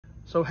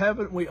So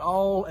haven't we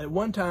all, at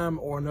one time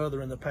or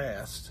another in the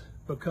past,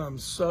 become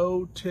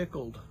so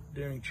tickled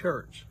during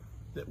church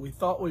that we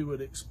thought we would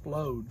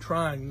explode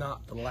trying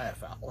not to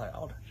laugh out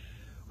loud?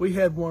 We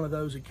had one of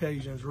those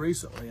occasions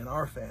recently in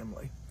our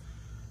family.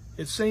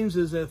 It seems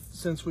as if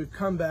since we've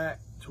come back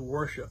to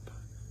worship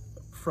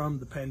from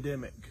the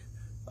pandemic,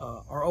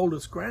 our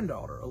oldest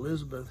granddaughter,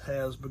 Elizabeth,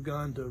 has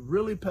begun to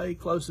really pay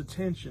close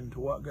attention to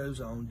what goes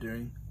on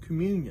during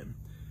communion.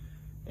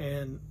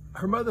 And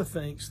her mother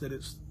thinks that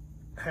it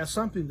has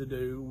something to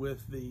do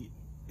with the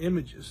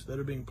images that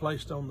are being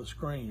placed on the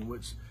screen,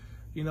 which,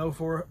 you know,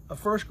 for a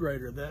first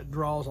grader, that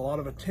draws a lot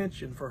of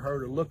attention for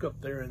her to look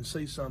up there and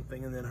see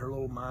something, and then her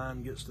little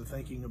mind gets to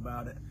thinking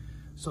about it.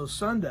 So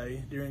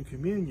Sunday, during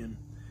communion,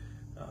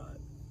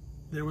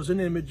 there was an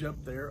image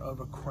up there of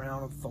a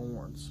crown of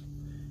thorns.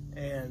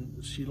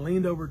 And she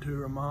leaned over to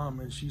her mom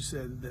and she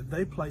said that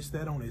they placed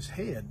that on his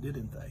head,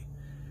 didn't they?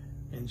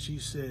 And she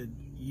said,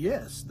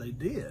 yes, they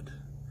did.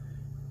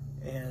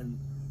 And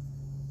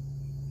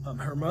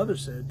her mother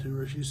said to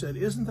her, she said,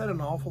 isn't that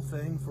an awful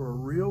thing for a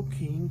real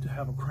king to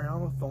have a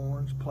crown of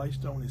thorns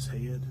placed on his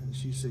head? And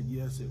she said,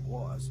 yes, it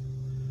was.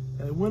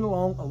 And it went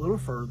along a little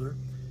further,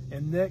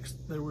 and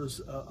next there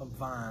was a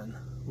vine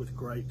with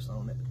grapes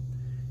on it.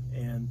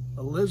 And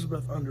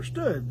Elizabeth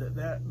understood that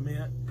that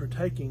meant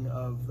partaking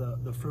of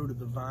the fruit of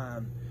the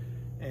vine.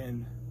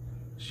 And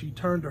she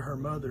turned to her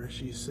mother and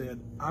she said,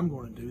 I'm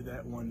going to do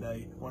that one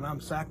day when I'm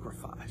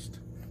sacrificed.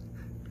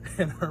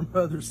 And her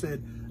mother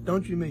said,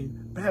 don't you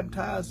mean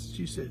baptized?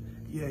 She said,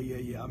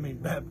 yeah, I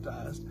mean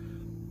baptized.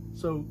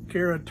 So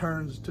Kara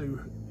turns to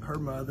her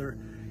mother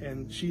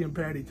and she and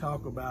Patty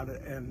talk about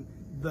it, and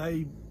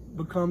they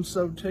become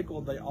so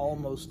tickled they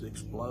almost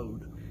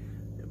explode.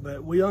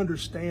 But we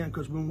understand,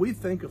 because when we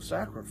think of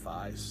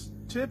sacrifice,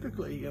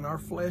 typically in our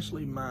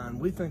fleshly mind,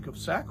 we think of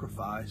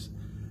sacrifice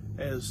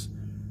as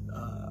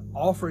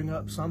offering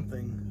up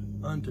something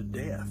unto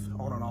death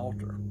on an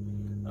altar.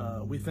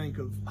 We think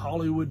of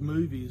Hollywood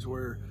movies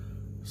where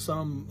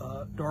some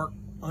dark,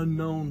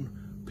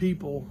 unknown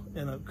people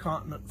in a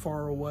continent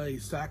far away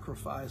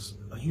sacrifice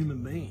a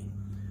human being.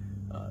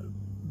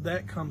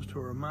 That comes to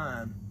our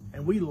mind,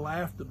 and we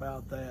laughed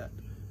about that.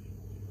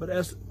 But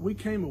as we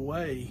came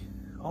away,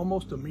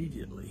 almost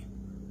immediately,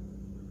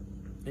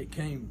 it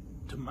came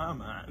to my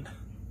mind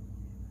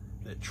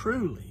that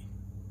truly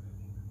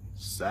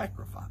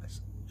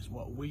sacrifice is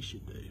what we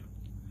should do.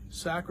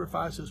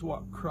 Sacrifice is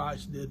what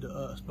Christ did to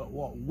us, but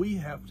what we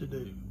have to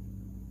do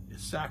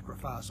is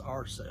sacrifice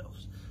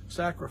ourselves,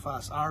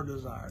 sacrifice our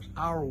desires,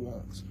 our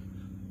wants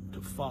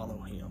to follow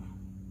Him.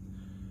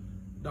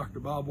 Dr.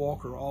 Bob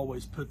Walker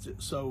always puts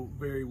it so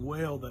very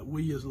well that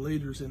we as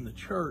leaders in the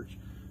church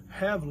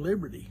have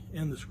liberty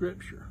in the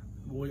Scripture.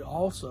 We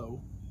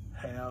also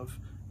have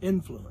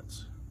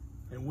influence,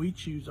 and we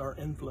choose our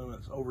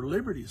influence over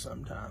liberty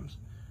sometimes,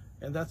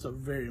 and that's a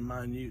very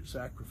minute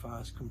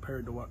sacrifice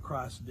compared to what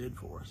Christ did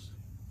for us.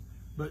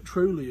 But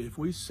truly, if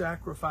we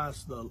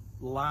sacrifice the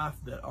life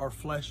that our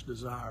flesh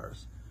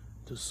desires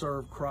to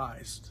serve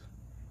Christ,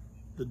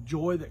 the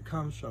joy that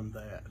comes from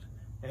that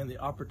and the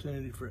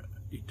opportunity for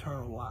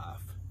eternal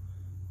life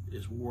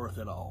is worth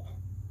it all.